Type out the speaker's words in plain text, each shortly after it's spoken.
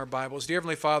Our Bibles. Dear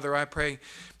Heavenly Father, I pray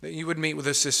that you would meet with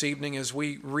us this evening as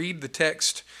we read the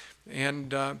text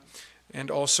and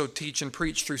also teach and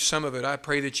preach through some of it. I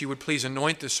pray that you would please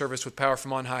anoint this service with power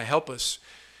from on high. Help us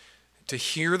to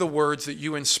hear the words that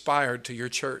you inspired to your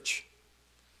church.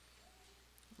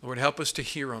 Lord, help us to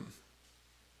hear them.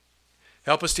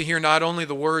 Help us to hear not only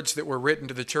the words that were written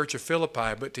to the church of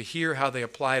Philippi, but to hear how they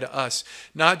apply to us,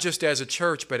 not just as a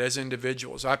church, but as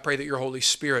individuals. I pray that your Holy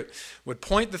Spirit would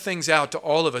point the things out to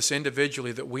all of us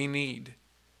individually that we need.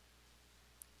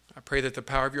 I pray that the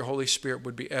power of your Holy Spirit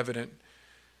would be evident.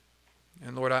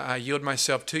 And Lord, I yield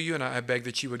myself to you, and I beg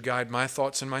that you would guide my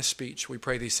thoughts and my speech. We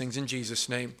pray these things in Jesus'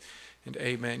 name, and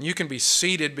amen. You can be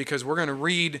seated because we're going to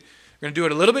read. We're going to do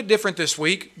it a little bit different this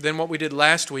week than what we did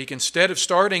last week. Instead of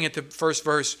starting at the first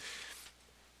verse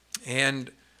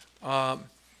and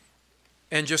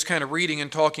just kind of reading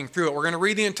and talking through it, we're going to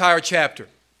read the entire chapter.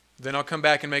 Then I'll come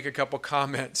back and make a couple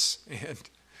comments. And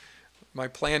my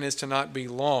plan is to not be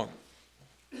long.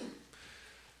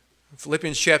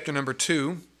 Philippians chapter number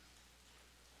 2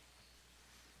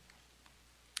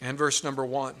 and verse number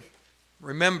 1.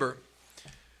 Remember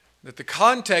that the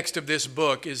context of this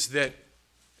book is that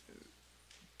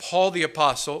Paul the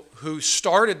Apostle, who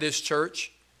started this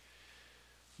church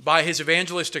by his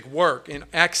evangelistic work, in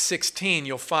Acts 16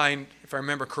 you'll find, if I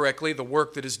remember correctly, the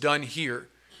work that is done here,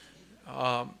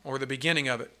 or the beginning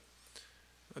of it.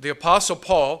 The Apostle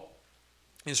Paul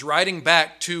is writing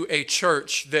back to a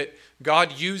church that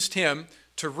God used him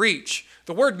to reach.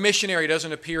 The word missionary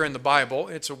doesn't appear in the Bible.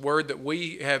 It's a word that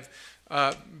we have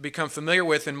become familiar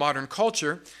with in modern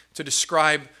culture to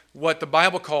describe what the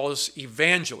Bible calls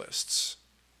evangelists.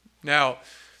 Now,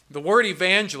 the word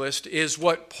evangelist is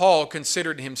what Paul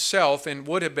considered himself and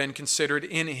would have been considered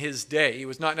in his day. He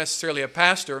was not necessarily a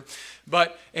pastor,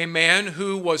 but a man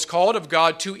who was called of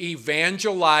God to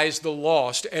evangelize the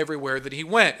lost everywhere that he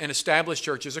went and establish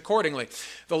churches accordingly.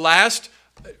 The last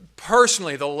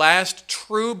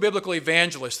true biblical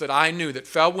evangelist that I knew that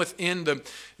fell within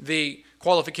the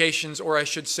qualifications, or I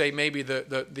should say maybe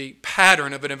the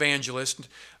pattern of an evangelist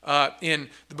in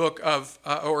the book of,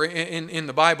 or in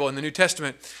the Bible, in the New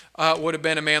Testament, would have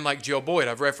been a man like Joe Boyd.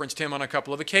 I've referenced him on a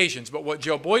couple of occasions. But what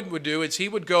Joe Boyd would do is he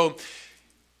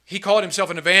called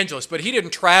himself an evangelist, but he didn't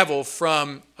travel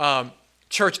from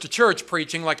church to church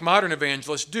preaching like modern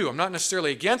evangelists do. I'm not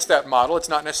necessarily against that model. It's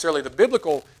not necessarily the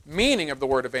biblical meaning of the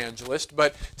word evangelist,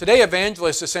 but today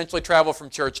evangelists essentially travel from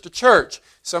church to church.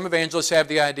 Some evangelists have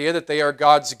the idea that they are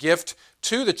God's gift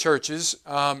to the churches,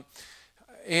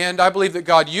 and I believe that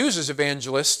God uses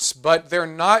evangelists, but they're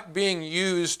not being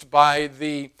used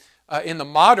in the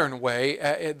modern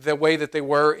way, the way that they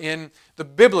were in the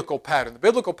biblical pattern. The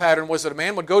biblical pattern was that a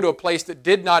man would go to a place that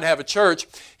did not have a church.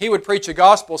 He would preach the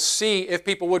gospel, see if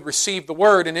people would receive the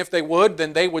word, and if they would,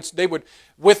 then they would,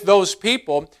 with those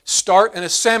people, start an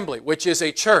assembly, which is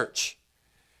a church.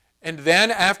 And then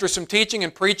after some teaching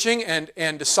and preaching and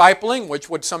discipling,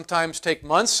 which would sometimes take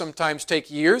months, sometimes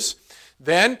take years,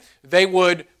 then they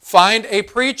would find a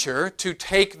preacher to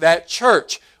take that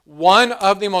church. One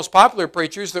of the most popular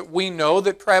preachers that we know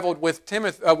that traveled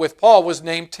with Paul was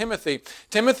named Timothy.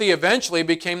 Timothy eventually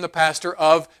became the pastor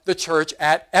of the church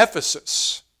at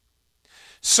Ephesus.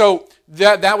 So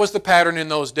that was the pattern in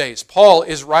those days. Paul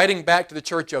is writing back to the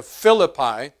church of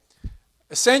Philippi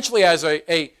essentially as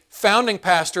a founding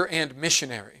pastor and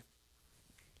missionary.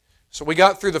 So we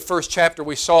got through the first chapter.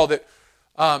 We saw that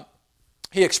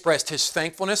he expressed his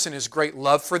thankfulness and his great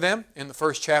love for them in the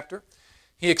first chapter.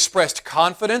 He expressed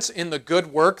confidence in the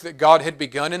good work that God had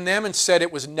begun in them and said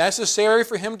it was necessary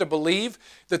for him to believe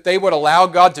that they would allow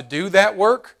God to do that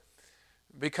work,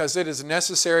 because it is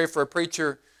necessary for a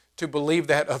preacher to believe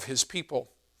that of his people.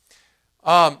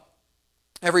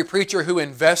 Every preacher who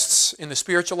invests in the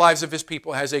spiritual lives of his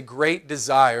people has a great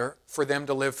desire for them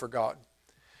to live for God.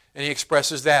 And he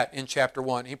expresses that in chapter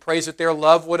 1. He prays that their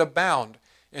love would abound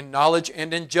in knowledge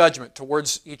and in judgment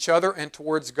towards each other and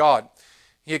towards God.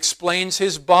 He explains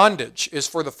his bondage is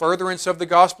for the furtherance of the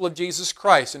gospel of Jesus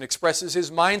Christ and expresses his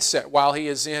mindset while he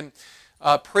is in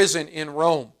prison in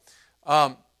Rome.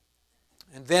 And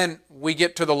then we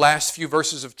get to the last few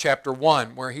verses of chapter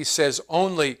 1 where he says,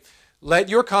 "Only let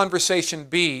your conversation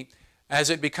be as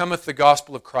it becometh the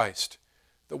gospel of Christ,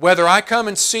 that whether I come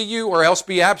and see you or else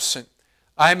be absent,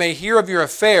 I may hear of your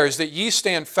affairs, that ye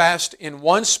stand fast in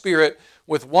one spirit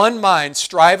with one mind,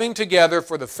 striving together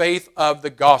for the faith of the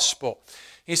gospel."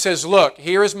 He says, look,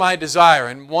 here is my desire,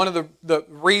 and one of the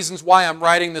reasons why I'm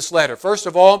writing this letter. First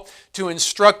of all, to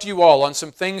instruct you all on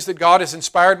some things that God has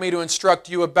inspired me to instruct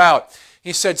you about.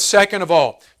 He said, second of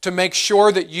all, to make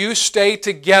sure that you stay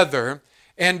together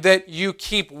and that you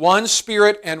keep one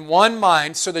spirit and one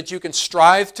mind so that you can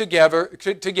strive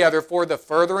together for the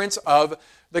furtherance of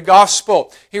the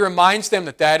gospel. He reminds them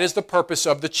that that is the purpose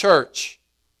of the church.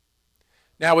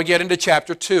 Now we get into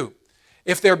chapter 2.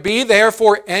 If there be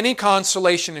therefore any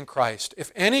consolation in Christ,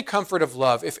 if any comfort of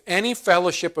love, if any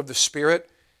fellowship of the Spirit,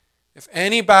 if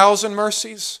any bowels and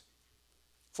mercies,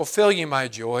 fulfill ye my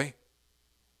joy,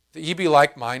 that ye be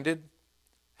like-minded,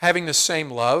 having the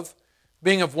same love,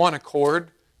 being of one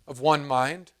accord, of one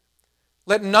mind.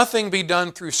 Let nothing be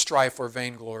done through strife or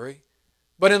vainglory,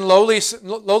 but in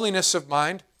lowliness of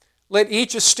mind, let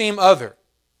each esteem other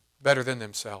better than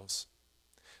themselves.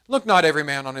 Look not every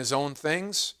man on his own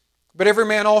things, but every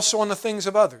man also on the things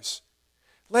of others.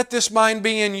 Let this mind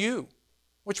be in you,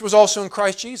 which was also in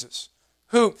Christ Jesus,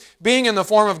 who, being in the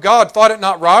form of God, thought it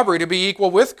not robbery to be equal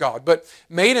with God, but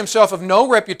made himself of no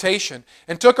reputation,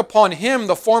 and took upon him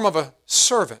the form of a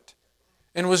servant,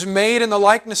 and was made in the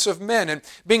likeness of men. And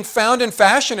being found in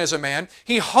fashion as a man,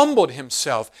 he humbled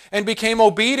himself, and became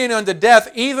obedient unto death,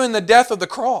 even the death of the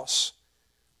cross.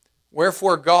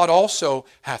 Wherefore God also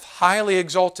hath highly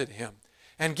exalted him,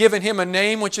 and given him a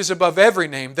name which is above every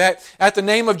name, that at the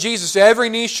name of Jesus every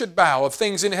knee should bow, of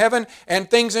things in heaven and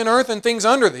things in earth and things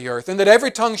under the earth, and that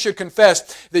every tongue should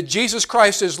confess that Jesus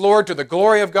Christ is Lord, to the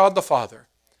glory of God the Father.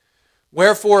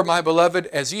 Wherefore, my beloved,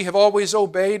 as ye have always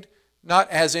obeyed, not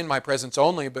as in my presence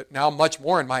only, but now much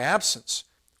more in my absence,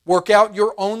 work out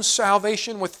your own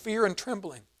salvation with fear and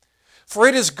trembling. For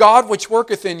it is God which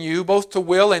worketh in you, both to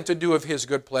will and to do of his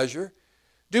good pleasure.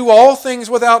 Do all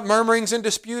things without murmurings and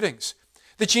disputings,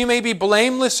 that ye may be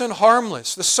blameless and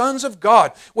harmless, the sons of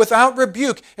God, without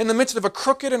rebuke, in the midst of a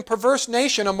crooked and perverse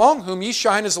nation, among whom ye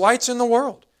shine as lights in the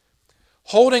world,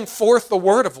 holding forth the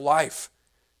word of life,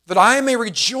 that I may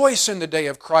rejoice in the day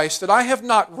of Christ, that I have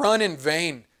not run in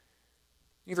vain,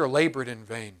 neither labored in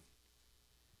vain.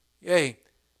 Yea,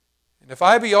 and if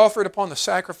I be offered upon the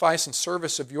sacrifice and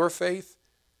service of your faith,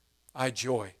 I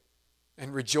joy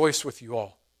and rejoice with you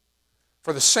all.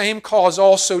 For the same cause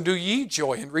also do ye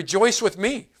joy and rejoice with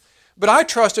me. But I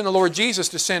trust in the Lord Jesus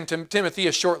to send Timothy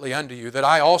shortly unto you, that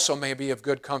I also may be of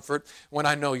good comfort when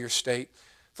I know your state.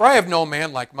 For I have no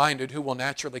man like-minded who will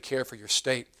naturally care for your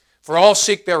state. For all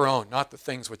seek their own, not the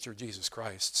things which are Jesus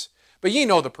Christ's. But ye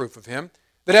know the proof of him,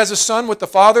 that as a son with the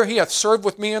Father he hath served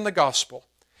with me in the gospel.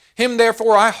 Him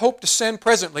therefore I hope to send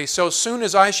presently, so soon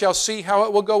as I shall see how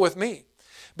it will go with me.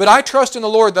 But I trust in the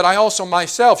Lord that I also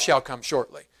myself shall come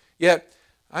shortly. Yet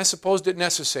I supposed it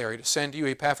necessary to send you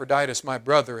Epaphroditus, my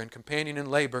brother and companion in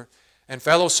labor and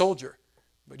fellow soldier,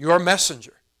 but your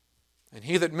messenger, and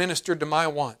he that ministered to my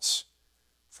wants.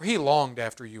 For he longed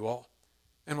after you all,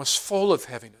 and was full of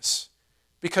heaviness,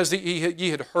 because ye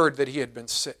had heard that he had been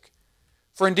sick.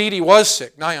 For indeed he was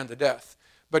sick, nigh unto death.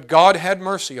 But God had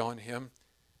mercy on him,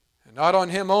 and not on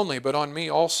him only, but on me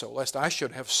also, lest I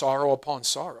should have sorrow upon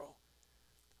sorrow.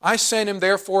 I sent him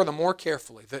therefore the more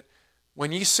carefully, that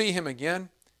when ye see him again,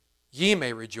 ye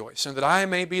may rejoice, and that I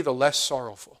may be the less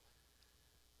sorrowful.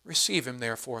 Receive him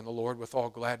therefore in the Lord with all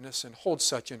gladness, and hold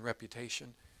such in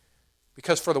reputation.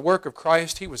 Because for the work of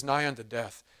Christ he was nigh unto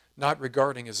death, not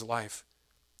regarding his life,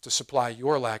 to supply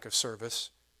your lack of service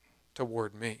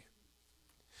toward me.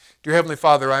 Dear Heavenly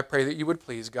Father, I pray that you would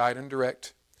please guide and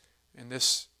direct in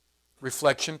this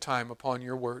reflection time upon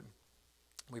your word.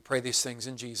 We pray these things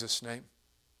in Jesus' name.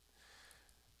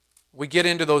 We get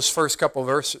into those first couple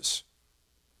verses.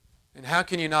 And how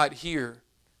can you not hear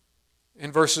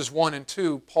in verses 1 and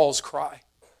 2 Paul's cry?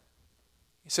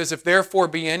 He says, if therefore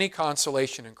be any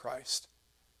consolation in Christ.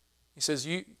 He says,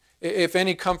 if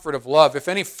any comfort of love, if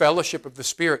any fellowship of the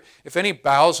Spirit, if any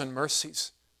bowels and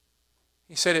mercies.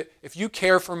 He said, if you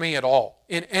care for me at all,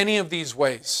 in any of these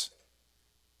ways,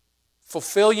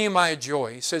 fulfill ye my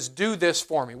joy. He says, do this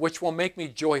for me, which will make me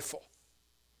joyful.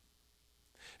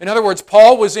 In other words,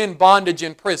 Paul was in bondage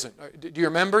in prison. Do you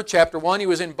remember chapter 1? He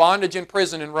was in bondage in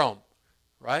prison in Rome,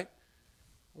 right?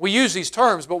 We use these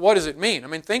terms, but what does it mean? I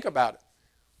mean, think about it.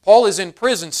 Paul is in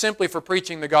prison simply for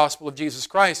preaching the gospel of Jesus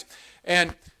Christ,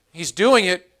 and he's doing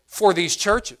it for these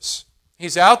churches.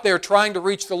 He's out there trying to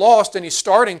reach the lost, and he's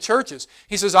starting churches.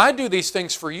 He says, I do these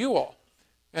things for you all,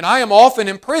 and I am often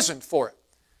imprisoned for it.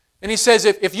 And he says,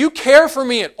 if you care for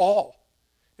me at all,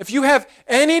 if you have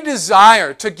any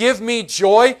desire to give me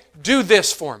joy, do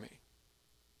this for me.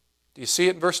 Do you see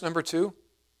it in verse number 2?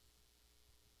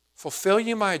 Fulfill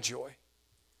ye my joy,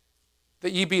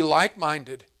 that ye be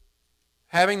like-minded,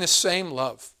 having the same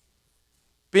love,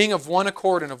 being of one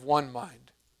accord and of one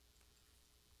mind.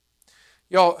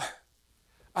 Y'all,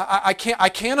 I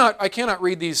cannot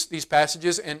read these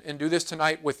passages and do this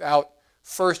tonight without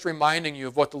first reminding you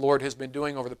of what the Lord has been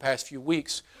doing over the past few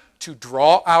weeks to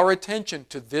draw our attention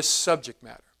to this subject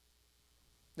matter.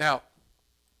 Now,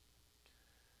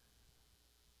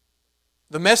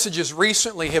 the messages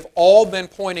recently have all been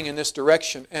pointing in this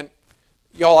direction, and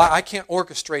y'all, I can't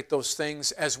orchestrate those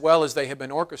things as well as they have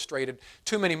been orchestrated.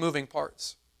 Too many moving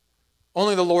parts.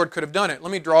 Only the Lord could have done it.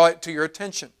 Let me draw it to your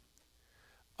attention.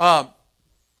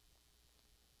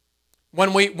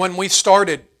 When we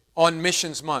started on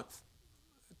Missions Month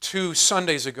 2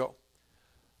 Sundays ago,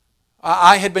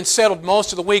 I had been settled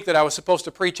most of the week that I was supposed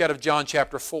to preach out of John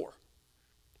chapter 4.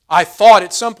 I thought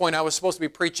at some point I was supposed to be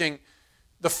preaching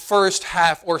the first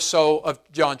half or so of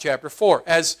John chapter 4.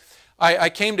 As I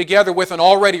came together with an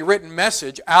already written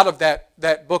message out of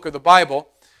that book of the Bible,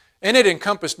 and it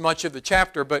encompassed much of the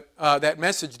chapter, but that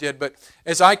message did. But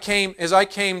as I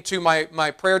came to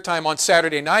my prayer time on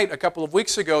Saturday night a couple of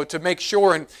weeks ago to make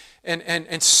sure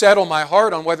and settle my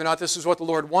heart on whether or not this is what the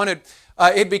Lord wanted,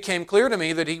 it became clear to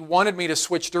me that He wanted me to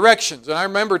switch directions. And I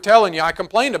remember telling you, I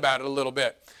complained about it a little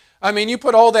bit. I mean, you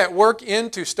put all that work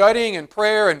into studying and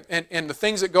prayer and the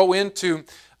things that go into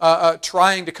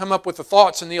trying to come up with the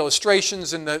thoughts and the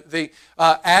illustrations and the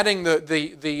adding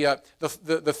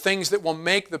the things that will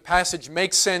make the passage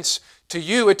make sense to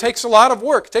you. It takes a lot of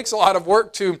work. It takes a lot of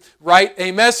work to write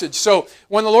a message. So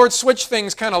when the Lord switched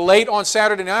things kind of late on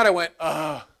Saturday night, I went,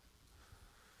 all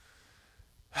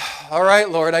right,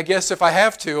 Lord, I guess if I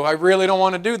have to, I really don't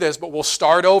want to do this, but we'll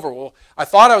start over. Well, I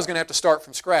thought I was going to have to start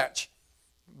from scratch.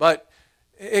 But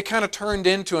it kind of turned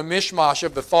into a mishmash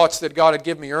of the thoughts that God had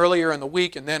given me earlier in the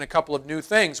week and then a couple of new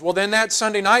things. Well, then that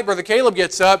Sunday night, Brother Caleb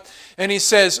gets up and he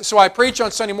says, so I preach on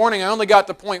Sunday morning, I only got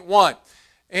to point 1.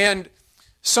 And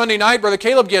Sunday night, Brother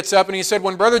Caleb gets up and he said,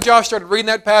 when Brother Josh started reading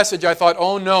that passage, I thought,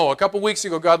 oh no, a couple of weeks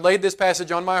ago God laid this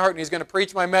passage on my heart and He's going to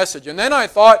preach my message. And then I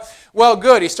thought, well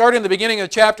good, He started in the beginning of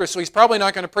the chapter, so He's probably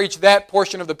not going to preach that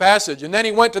portion of the passage. And then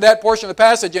He went to that portion of the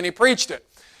passage and He preached it.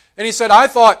 And he said, I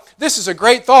thought, this is a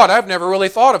great thought. I've never really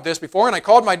thought of this before. And I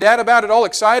called my dad about it all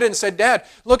excited and said, Dad,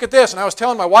 look at this. And I was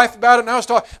telling my wife about it and I was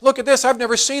talking, look at this. I've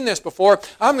never seen this before.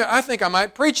 I think I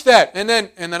might preach that. And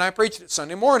then I preached it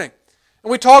Sunday morning.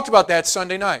 And we talked about that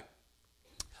Sunday night.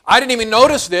 I didn't even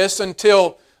notice this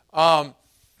until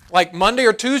like Monday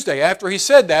or Tuesday after he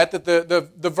said that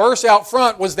the verse out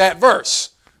front was that verse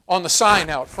on the sign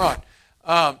out front.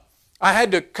 I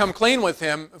had to come clean with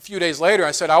him a few days later.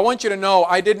 I said, I want you to know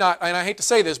I did not, and I hate to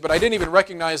say this, but I didn't even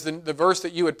recognize the verse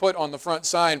that you had put on the front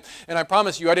sign. And I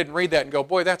promise you I didn't read that and go,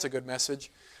 boy, that's a good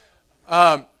message.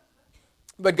 But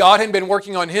God had been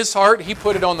working on his heart. He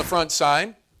put it on the front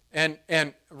sign and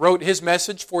wrote his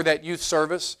message for that youth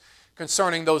service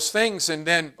concerning those things. And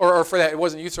then, or for that, it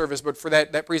wasn't youth service, but for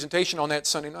that presentation on that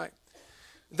Sunday night.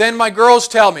 Then my girls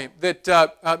tell me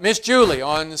that Miss Julie,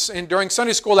 during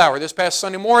Sunday school hour this past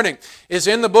Sunday morning, is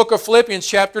in the book of Philippians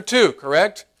chapter 2,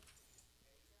 correct?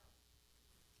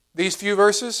 These few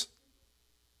verses?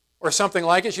 Or something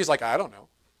like it? She's like, I don't know.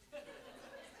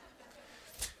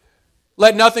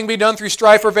 Let nothing be done through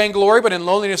strife or vainglory, but in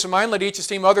lowliness of mind let each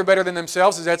esteem other better than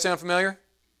themselves. Does that sound familiar?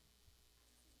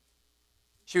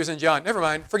 She was in John. Never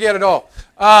mind. Forget it all.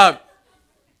 But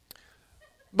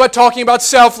talking about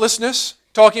selflessness,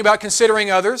 talking about considering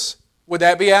others. Would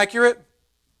that be accurate?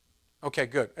 Okay,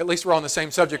 good. At least we're on the same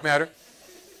subject matter.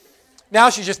 Now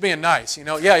she's just being nice, you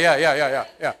know. Yeah.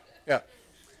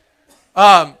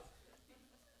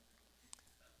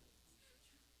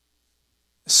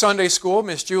 Sunday school,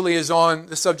 Miss Julie is on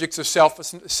the subjects of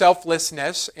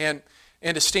selflessness and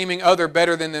esteeming other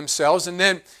better than themselves.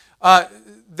 And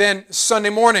then Sunday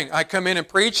morning, I come in and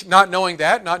preach, not knowing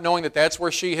that that's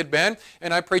where she had been,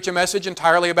 and I preach a message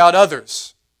entirely about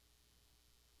others.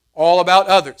 All about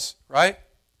others, right?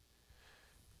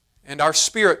 And our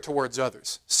spirit towards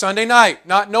others. Sunday night,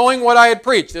 not knowing what I had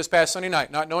preached, this past Sunday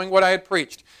night, not knowing what I had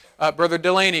preached, Brother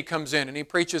Delaney comes in and he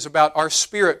preaches about our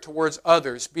spirit towards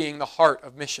others being the heart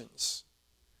of missions.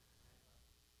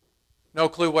 No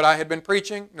clue what I had been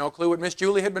preaching, no clue what Miss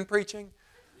Julie had been preaching.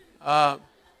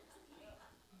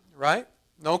 Right?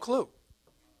 No clue.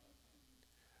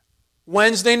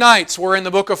 Wednesday nights, we're in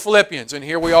the book of Philippians, and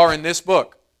here we are in this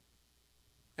book.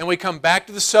 And we come back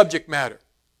to the subject matter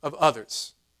of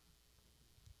others.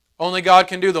 Only God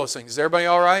can do those things. Is everybody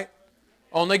all right?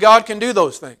 Only God can do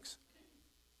those things.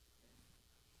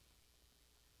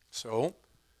 So,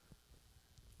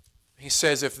 he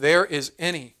says, if there is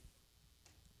any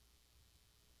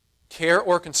care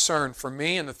or concern for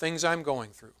me and the things I'm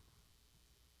going through,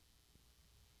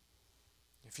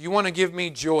 if you want to give me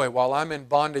joy while I'm in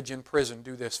bondage in prison,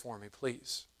 do this for me,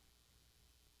 please.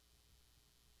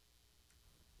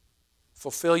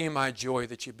 Fulfill you my joy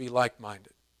that you be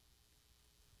like-minded,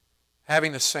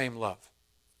 having the same love,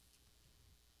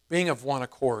 being of one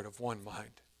accord, of one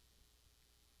mind.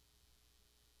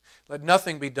 Let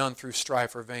nothing be done through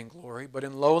strife or vainglory, but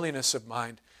in lowliness of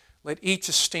mind, let each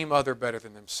esteem other better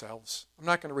than themselves. I'm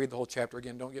not going to read the whole chapter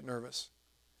again. Don't get nervous.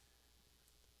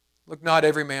 Look not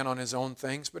every man on his own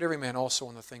things, but every man also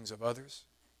on the things of others.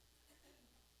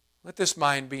 Let this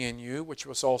mind be in you, which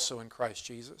was also in Christ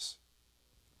Jesus,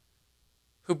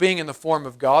 who being in the form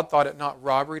of God, thought it not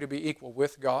robbery to be equal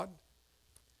with God,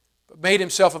 but made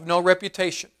himself of no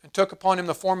reputation, and took upon him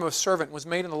the form of a servant, and was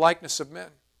made in the likeness of men.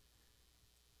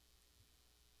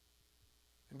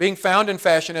 And being found in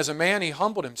fashion as a man, he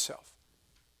humbled himself,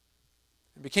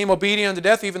 and became obedient unto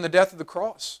death, even the death of the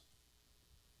cross.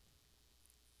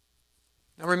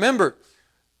 Now remember,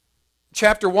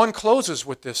 chapter 1 closes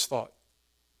with this thought.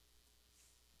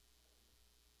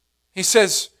 He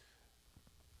says,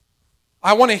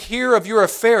 I want to hear of your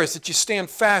affairs, that you stand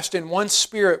fast in one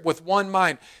spirit with one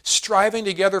mind, striving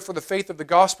together for the faith of the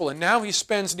gospel. And now he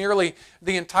spends nearly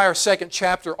the entire second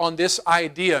chapter on this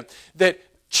idea that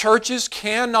churches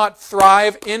cannot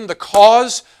thrive in the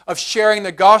cause of sharing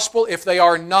the gospel if they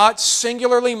are not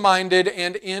singularly minded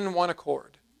and in one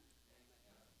accord.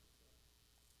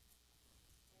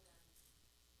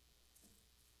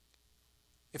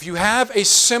 If you have a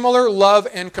similar love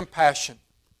and compassion,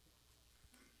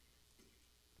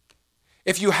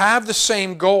 if you have the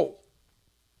same goal,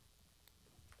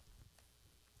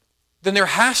 then there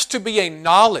has to be a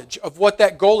knowledge of what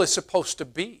that goal is supposed to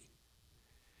be.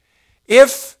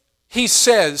 If he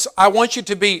says, I want you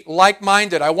to be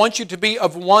like-minded, I want you to be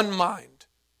of one mind,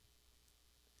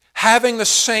 having the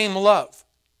same love,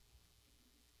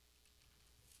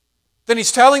 then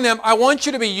he's telling them, I want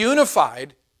you to be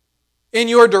unified in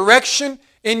your direction,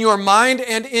 in your mind,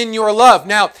 and in your love.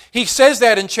 Now, he says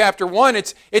that in chapter 1.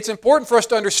 It's important for us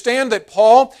to understand that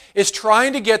Paul is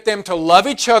trying to get them to love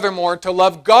each other more, to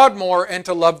love God more, and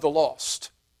to love the lost.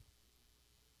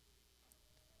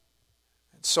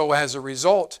 And so as a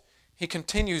result, he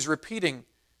continues repeating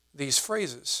these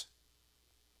phrases.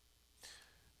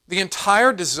 The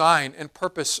entire design and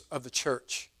purpose of the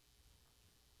church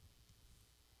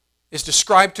is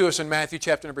described to us in Matthew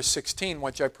chapter number 16,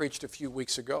 which I preached a few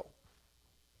weeks ago.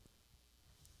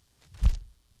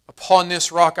 Upon this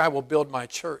rock I will build my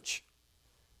church,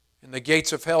 and the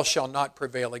gates of hell shall not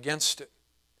prevail against it.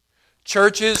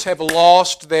 Churches have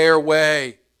lost their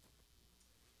way.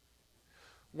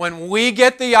 When we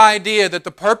get the idea that the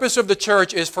purpose of the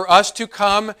church is for us to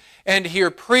come and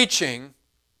hear preaching,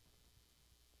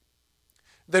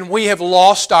 then we have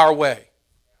lost our way.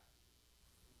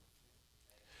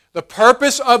 The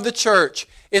purpose of the church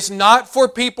is not for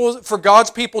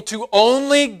God's people to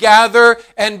only gather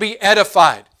and be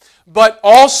edified, but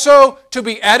also to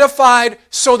be edified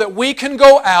so that we can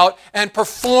go out and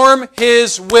perform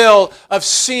His will of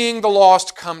seeing the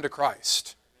lost come to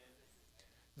Christ.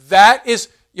 That is,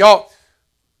 y'all,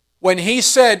 when he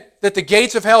said that the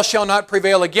gates of hell shall not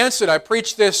prevail against it, I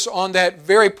preached this on that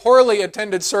very poorly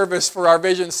attended service for our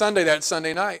Vision Sunday that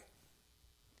Sunday night.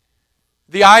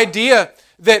 The idea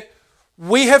that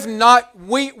we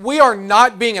are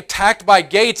not being attacked by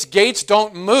gates. Gates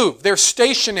don't move. They're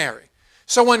stationary.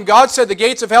 So when God said the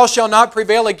gates of hell shall not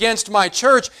prevail against my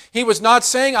church, He was not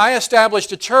saying I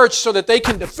established a church so that they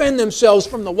can defend themselves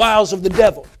from the wiles of the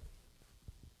devil.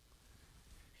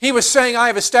 He was saying I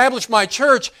have established my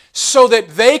church so that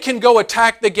they can go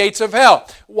attack the gates of hell.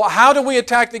 Well, how do we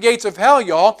attack the gates of hell,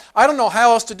 y'all? I don't know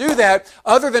how else to do that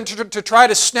other than to try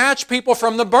to snatch people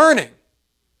from the burning.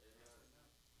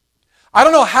 I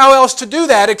don't know how else to do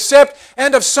that except,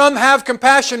 and of some have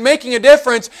compassion, making a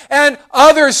difference, and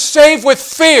others save with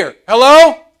fear.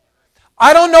 Hello?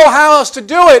 I don't know how else to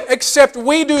do it except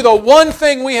we do the one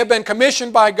thing we have been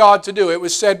commissioned by God to do. It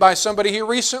was said by somebody here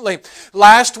recently,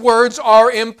 last words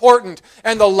are important.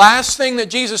 And the last thing that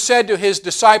Jesus said to His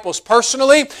disciples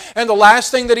personally, and the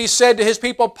last thing that He said to His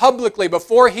people publicly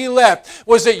before He left,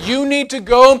 was that you need to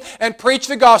go and preach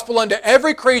the gospel unto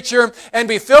every creature and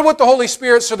be filled with the Holy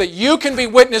Spirit so that you can be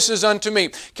witnesses unto me.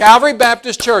 Calvary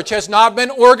Baptist Church has not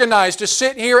been organized to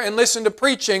sit here and listen to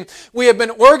preaching. We have been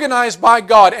organized by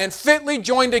God and fitly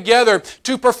joined together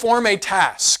to perform a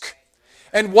task.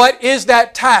 And what is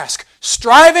that task?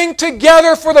 Striving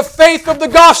together for the faith of the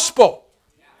gospel.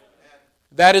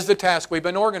 That is the task we've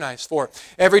been organized for.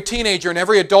 Every teenager and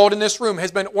every adult in this room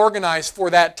has been organized for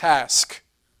that task.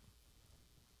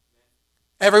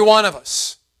 Every one of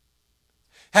us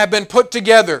have been put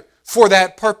together for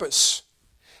that purpose.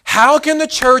 How can the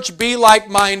church be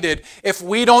like-minded if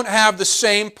we don't have the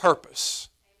same purpose?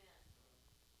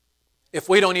 If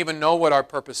we don't even know what our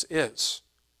purpose is?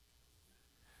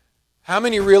 How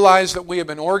many realize that we have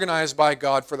been organized by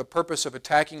God for the purpose of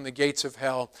attacking the gates of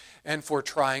hell and for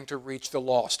trying to reach the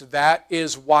lost? That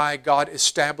is why God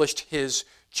established His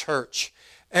church.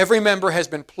 Every member has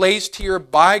been placed here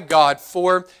by God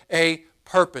for a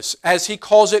purpose, as He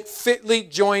calls it, fitly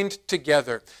joined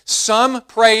together. Some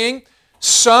praying,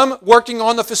 some working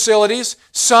on the facilities,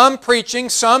 some preaching,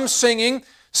 some singing,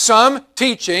 some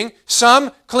teaching,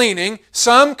 some cleaning,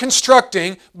 some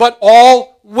constructing, but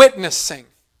all witnessing.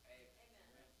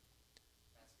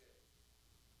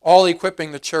 All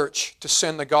equipping the church to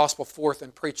send the gospel forth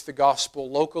and preach the gospel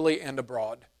locally and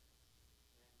abroad.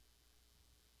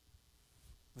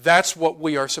 That's what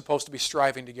we are supposed to be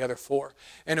striving together for.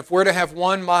 And if we're to have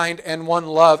one mind and one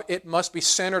love, it must be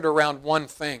centered around one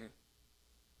thing.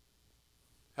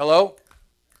 Hello?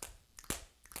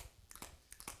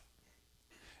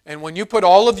 And when you put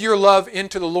all of your love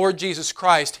into the Lord Jesus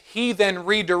Christ, He then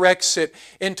redirects it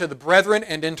into the brethren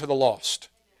and into the lost.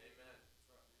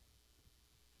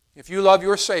 If you love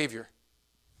your Savior,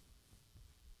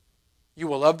 you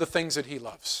will love the things that He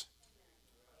loves.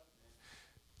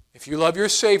 If you love your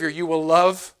Savior, you will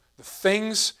love the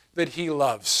things that He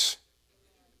loves.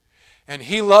 And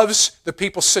He loves the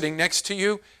people sitting next to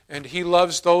you, and He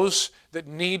loves those that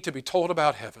need to be told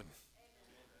about heaven.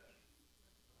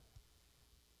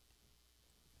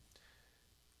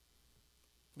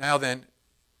 Now then,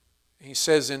 he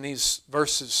says in these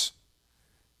verses,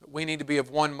 we need to be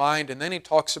of one mind. And then he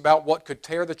talks about what could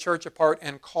tear the church apart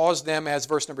and cause them, as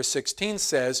verse number 16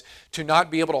 says, to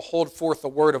not be able to hold forth the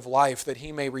word of life, that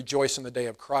he may rejoice in the day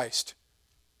of Christ.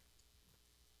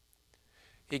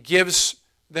 He gives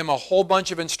them a whole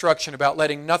bunch of instruction about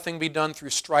letting nothing be done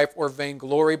through strife or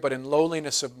vainglory, but in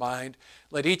lowliness of mind.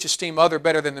 Let each esteem other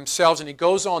better than themselves. And he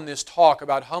goes on this talk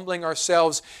about humbling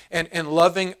ourselves and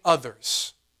loving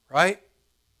others. Right?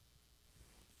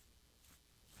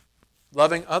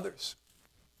 Loving others.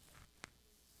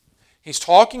 He's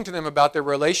talking to them about their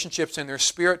relationships and their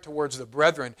spirit towards the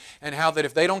brethren, and how that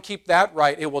if they don't keep that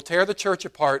right, it will tear the church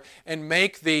apart and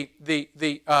make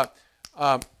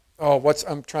I'm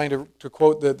trying to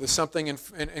quote the something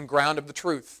and ground of the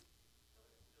truth.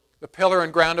 The pillar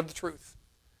and ground of the truth,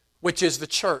 which is the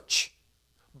church.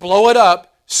 Blow it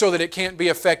up so that it can't be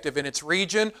effective in its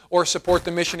region or support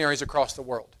the missionaries across the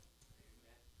world.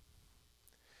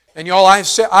 And y'all, I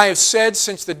have said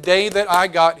since the day that I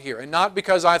got here, and not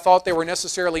because I thought there were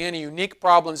necessarily any unique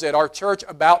problems at our church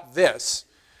about this,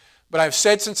 but I've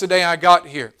said since the day I got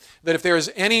here that if there is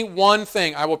any one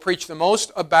thing I will preach the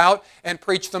most about and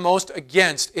preach the most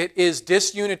against, it is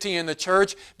disunity in the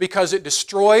church, because it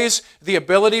destroys the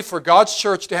ability for God's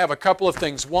church to have a couple of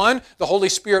things. One, the Holy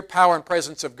Spirit power and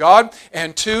presence of God,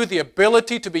 and two, the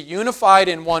ability to be unified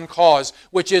in one cause,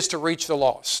 which is to reach the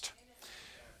lost.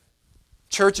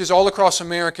 Churches all across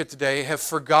America today have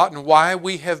forgotten why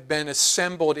we have been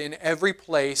assembled in every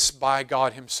place by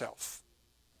God Himself.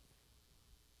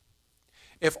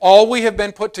 If all we have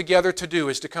been put together to do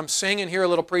is to come sing and hear a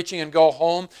little preaching and go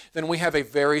home, then we have a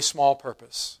very small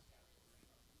purpose.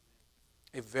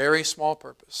 A very small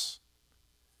purpose.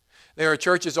 There are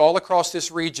churches all across this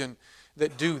region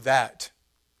that do that.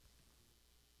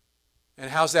 And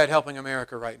how's that helping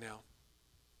America right now?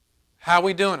 How are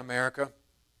we doing, America?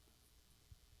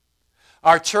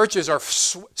 Our churches are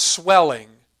swelling.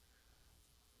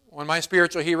 One of my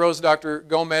spiritual heroes, Dr.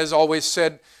 Gomez, always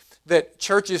said that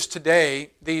churches today,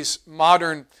 these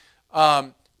modern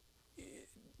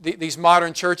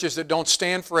churches that don't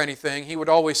stand for anything, he would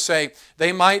always say,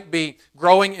 they might be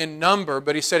growing in number,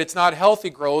 but he said it's not healthy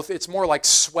growth, it's more like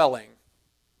swelling.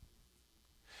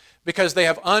 Because they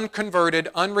have unconverted,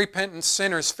 unrepentant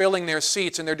sinners filling their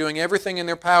seats, and they're doing everything in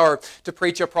their power to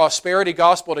preach a prosperity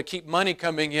gospel to keep money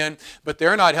coming in, but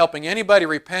they're not helping anybody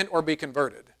repent or be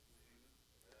converted.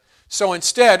 So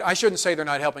instead, I shouldn't say they're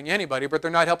not helping anybody, but they're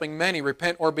not helping many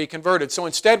repent or be converted. So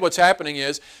instead what's happening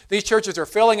is these churches are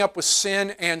filling up with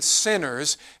sin and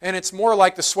sinners, and it's more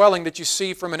like the swelling that you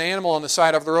see from an animal on the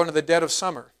side of the road in the dead of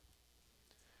summer.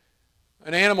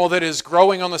 An animal that is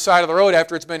growing on the side of the road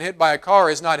after it's been hit by a car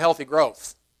is not healthy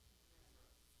growth.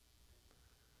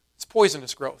 It's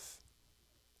poisonous growth.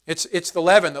 It's the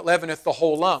leaven that leaveneth the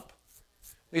whole lump.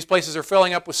 These places are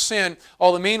filling up with sin.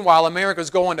 All the meanwhile, America's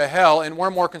going to hell, and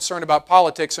we're more concerned about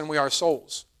politics than we are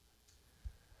souls.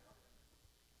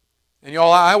 And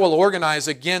y'all, I will organize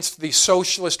against the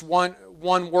socialist one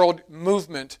world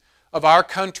movement of our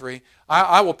country.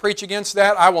 I will preach against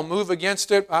that. I will move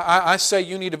against it. I say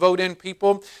you need to vote in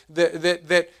people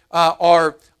that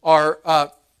are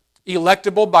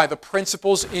electable by the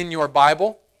principles in your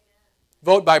Bible.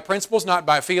 Vote by principles, not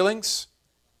by feelings.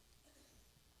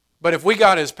 But if we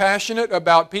got as passionate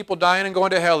about people dying and going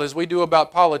to hell as we do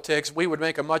about politics, we would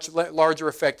make a much larger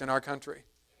effect in our country.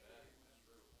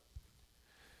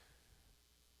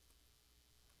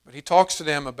 But he talks to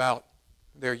them about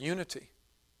their unity,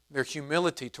 their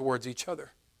humility towards each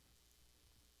other.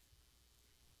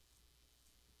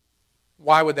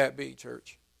 Why would that be,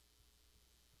 church?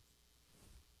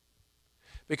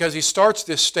 Because he starts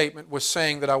this statement with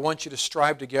saying that I want you to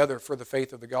strive together for the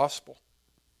faith of the gospel.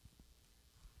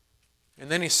 And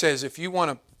then he says, if you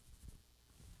want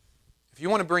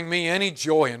to bring me any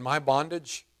joy in my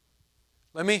bondage,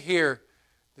 let me hear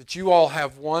that you all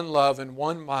have one love and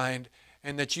one mind,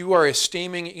 and that you are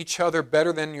esteeming each other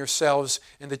better than yourselves,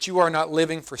 and that you are not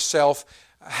living for self.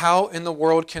 How in the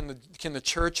world can the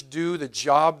church do the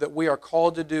job that we are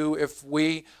called to do if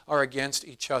we are against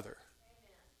each other?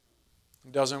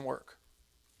 It doesn't work.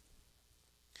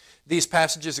 These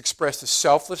passages express the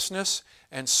selflessness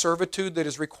and servitude that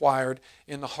is required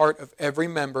in the heart of every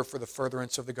member for the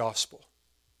furtherance of the gospel.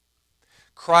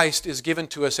 Christ is given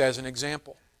to us as an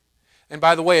example. And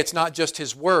by the way, it's not just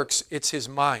His works, it's His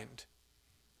mind.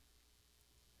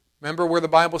 Remember where the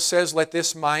Bible says, let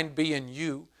this mind be in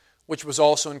you, which was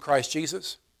also in Christ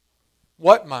Jesus?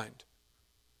 What mind?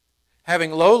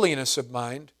 Having lowliness of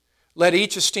mind, let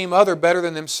each esteem other better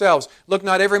than themselves. Look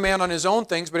not every man on his own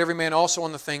things, but every man also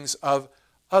on the things of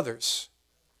others.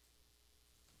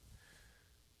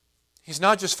 He's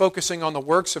not just focusing on the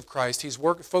works of Christ, he's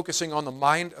focusing on the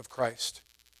mind of Christ.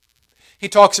 He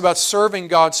talks about serving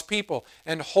God's people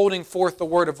and holding forth the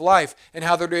word of life, and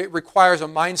how that it requires a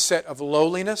mindset of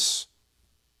lowliness.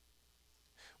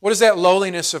 What does that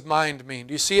lowliness of mind mean?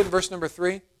 Do you see it in verse number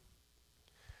 3?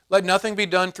 Let nothing be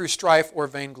done through strife or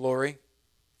vainglory.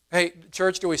 Hey,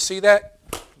 church, do we see that?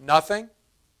 Nothing.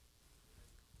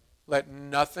 Let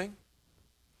nothing.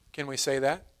 Can we say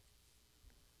that?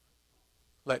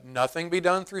 Let nothing be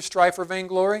done through strife or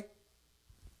vainglory.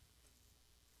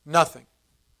 Nothing.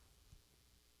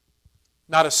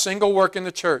 Not a single work in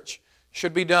the church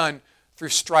should be done through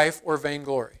strife or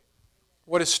vainglory.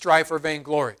 What is strife or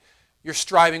vainglory? You're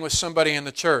striving with somebody in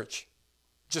the church.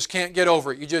 Just can't get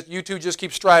over it. You two just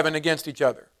keep striving against each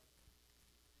other.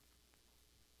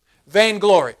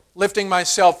 Vainglory, lifting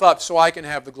myself up so I can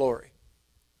have the glory.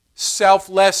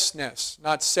 Selflessness,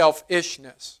 not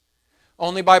selfishness.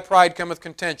 Only by pride cometh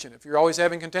contention. If you're always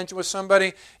having contention with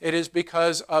somebody, it is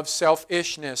because of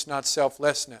selfishness, not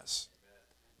selflessness.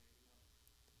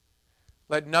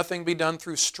 Let nothing be done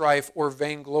through strife or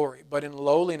vainglory, but in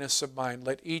lowliness of mind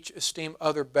let each esteem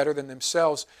other better than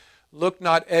themselves. Look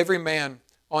not every man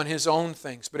on his own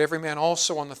things, but every man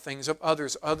also on the things of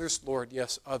others. Others, Lord,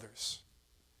 yes, others.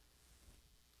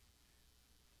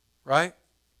 Right?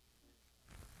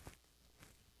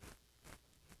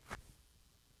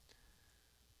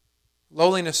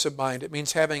 Lowliness of mind, it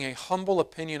means having a humble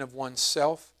opinion of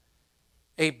oneself,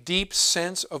 a deep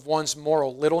sense of one's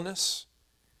moral littleness.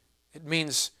 It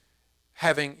means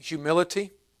having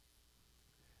humility,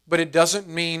 but it doesn't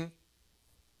mean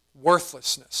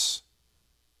worthlessness.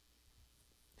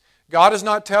 God is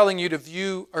not telling you to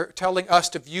view, or telling us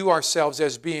to view ourselves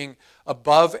as being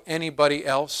above anybody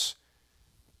else.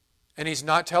 And He's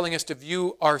not telling us to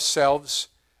view ourselves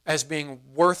as being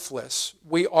worthless.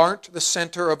 We aren't the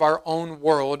center of our own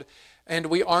world, and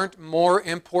we aren't more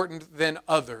important than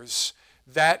others.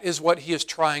 That is what He is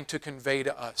trying to convey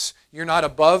to us. You're not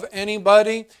above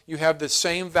anybody. You have the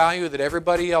same value that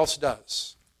everybody else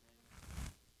does.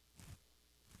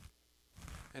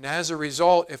 And as a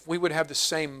result, if we would have the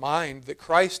same mind that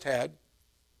Christ had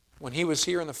when He was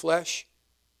here in the flesh,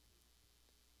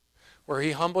 where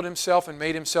He humbled Himself and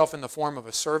made Himself in the form of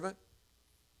a servant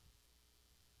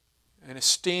and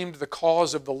esteemed the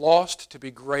cause of the lost to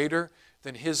be greater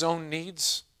than His own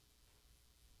needs,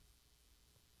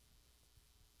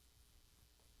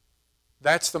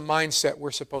 that's the mindset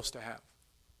we're supposed to have.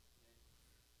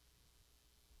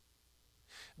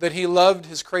 That He loved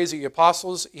His crazy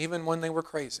apostles even when they were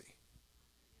crazy.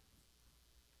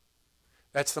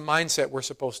 That's the mindset we're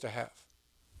supposed to have.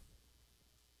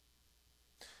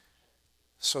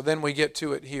 So then we get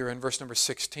to it here in verse number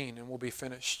 16, and we'll be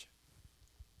finished.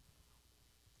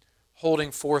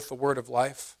 Holding forth the word of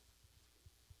life,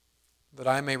 that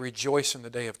I may rejoice in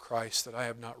the day of Christ, that I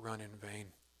have not run in vain,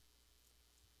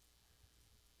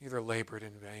 neither labored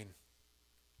in vain.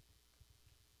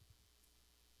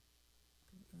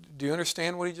 Do you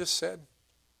understand what he just said?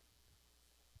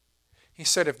 He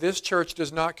said, if this church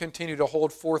does not continue to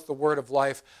hold forth the word of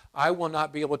life, I will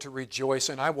not be able to rejoice,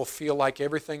 and I will feel like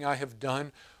everything I have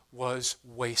done was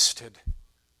wasted.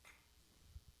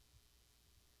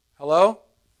 Hello?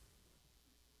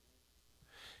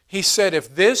 He said,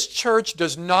 if this church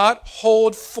does not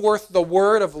hold forth the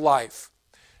word of life,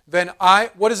 then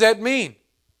what does that mean?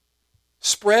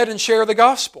 Spread and share the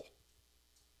gospel.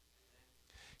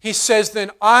 He says,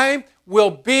 then I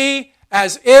will be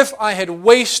as if I had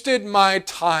wasted my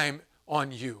time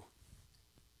on you.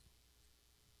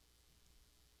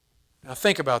 Now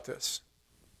think about this.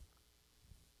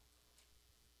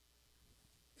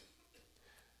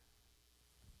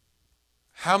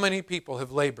 How many people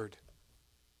have labored?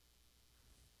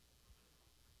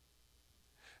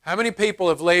 How many people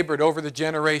have labored over the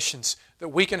generations that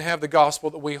we can have the gospel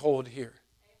that we hold here?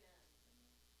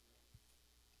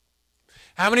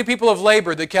 How many people have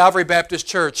labored that Calvary Baptist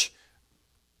Church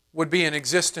would be in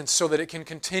existence so that it can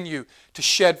continue to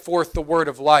shed forth the word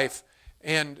of life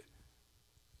and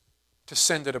to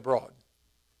send it abroad?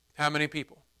 How many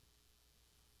people?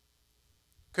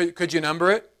 Could you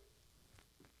number it?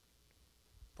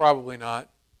 Probably not.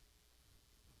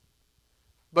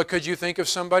 But could you think of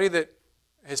somebody that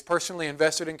has personally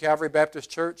invested in Calvary Baptist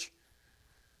Church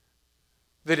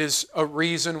that is a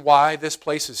reason why this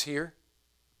place is here?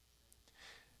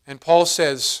 And Paul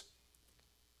says,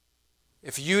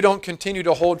 if you don't continue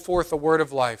to hold forth the word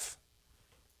of life,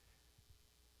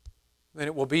 then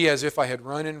it will be as if I had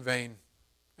run in vain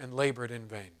and labored in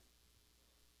vain.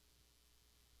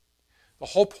 The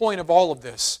whole point of all of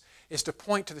this is to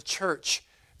point to the church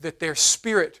that their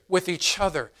spirit with each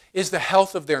other is the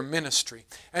health of their ministry.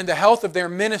 And the health of their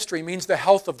ministry means the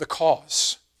health of the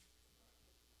cause.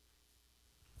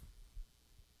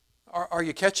 Are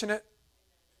you catching it?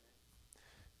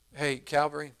 Hey,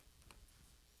 Calvary,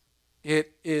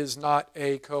 it is not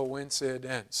a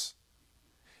coincidence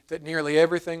that nearly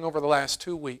everything over the last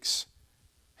 2 weeks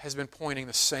has been pointing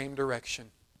the same direction.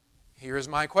 Here's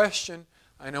my question.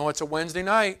 I know it's a Wednesday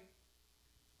night,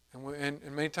 and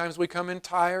many times we come in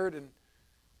tired,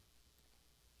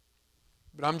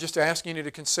 but I'm just asking you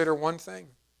to consider one thing.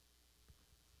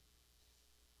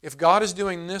 If God is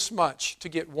doing this much to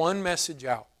get one message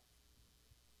out,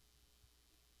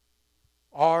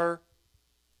 are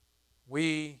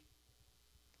we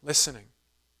listening?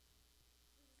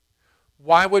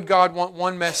 Why would God want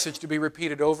one message to be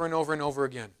repeated over and over and over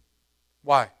again?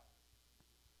 Why?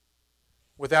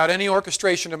 Without any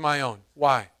orchestration of my own.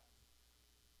 Why?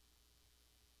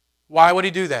 Why would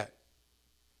He do that?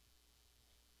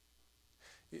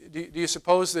 Do you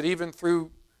suppose that even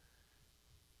through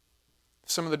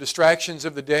some of the distractions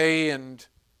of the day and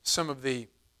some of the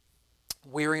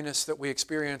weariness that we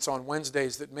experience on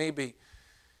Wednesdays, that maybe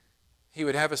He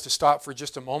would have us to stop for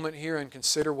just a moment here and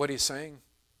consider what He's saying?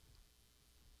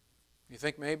 You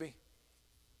think maybe?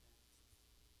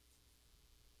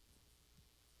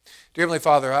 Dear Heavenly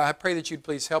Father, I pray that You'd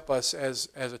please help us as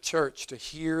a church to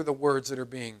hear the words that are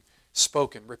being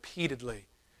spoken repeatedly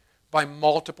by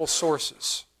multiple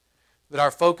sources, that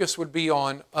our focus would be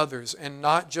on others and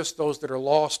not just those that are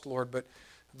lost, Lord, but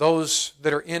those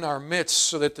that are in our midst,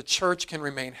 so that the church can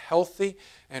remain healthy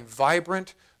and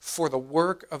vibrant for the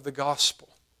work of the gospel.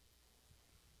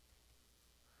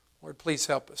 Lord, please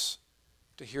help us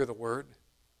to hear the word.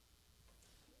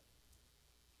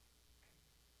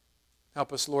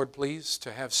 Help us, Lord, please,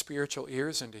 to have spiritual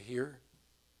ears and to hear.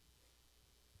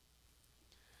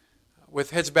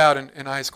 With heads bowed and eyes closed.